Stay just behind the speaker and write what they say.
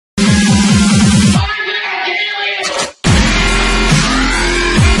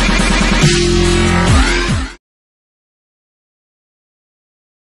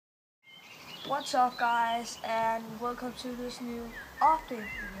What's up guys, and welcome to this new update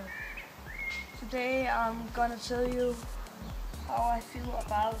video. Today I'm gonna tell you how I feel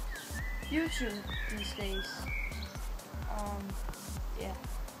about YouTube these days. Yeah,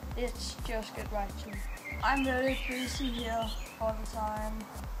 let's just get right to it. I'm very busy here all the time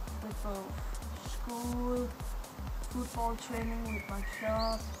with both school, football training with my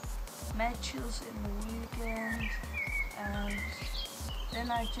club, matches in the weekend, and then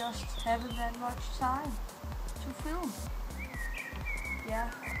I just haven't that much time to film.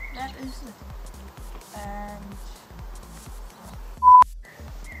 Yeah, that is it. And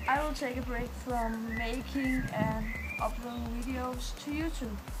I will take a break from making and uploading videos to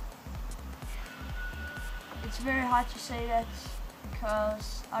YouTube. It's very hard to say that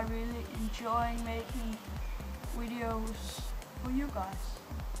because I really enjoy making videos for you guys.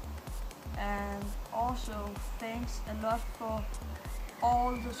 And also thanks a lot for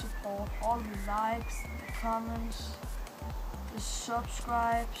all the support, all the likes, the comments, the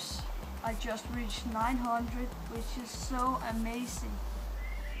subscribes. I just reached 900, which is so amazing.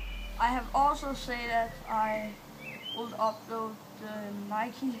 I have also said that I will upload the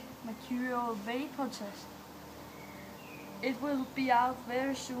Nike material vapor test. It will be out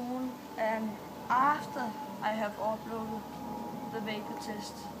very soon, and after I have uploaded the vapor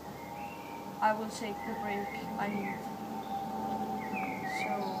test, I will take the break I need.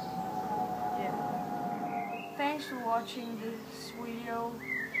 So, yeah. Thanks for watching this video.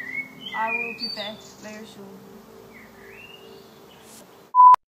 I will be back very soon.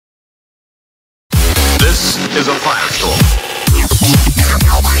 This is a firestorm.